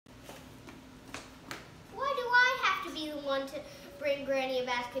one to bring Granny a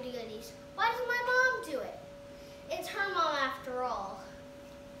basket of goodies. Why doesn't my mom do it? It's her mom after all.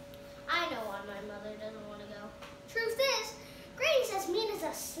 I know why my mother doesn't want to go. Truth is, Granny's as mean as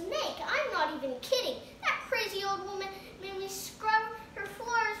a snake. I'm not even kidding. That crazy old woman made me scrub her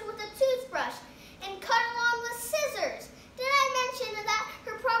floors with a toothbrush and cut her lawn with scissors. Did I mention that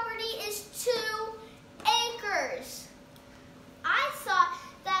her property is 2 acres? I thought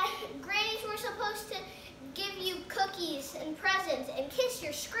that grannies were supposed to give you cookies and presents and kiss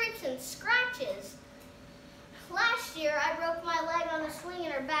your scrapes and scratches. Last year, I broke my leg on a swing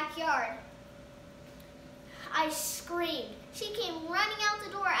in her backyard. I screamed. She came running out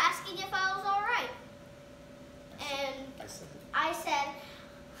the door asking if I was all right. And I said,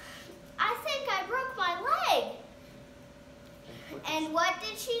 I think I broke my leg. And what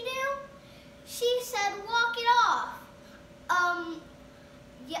did she do? She said, walk it off.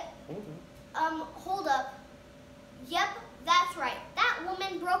 Hold up. Yep, that's right. That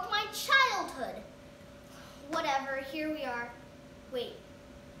woman broke my childhood. Whatever, here we are. Wait,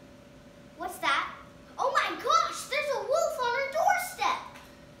 what's that? Oh my gosh, there's a wolf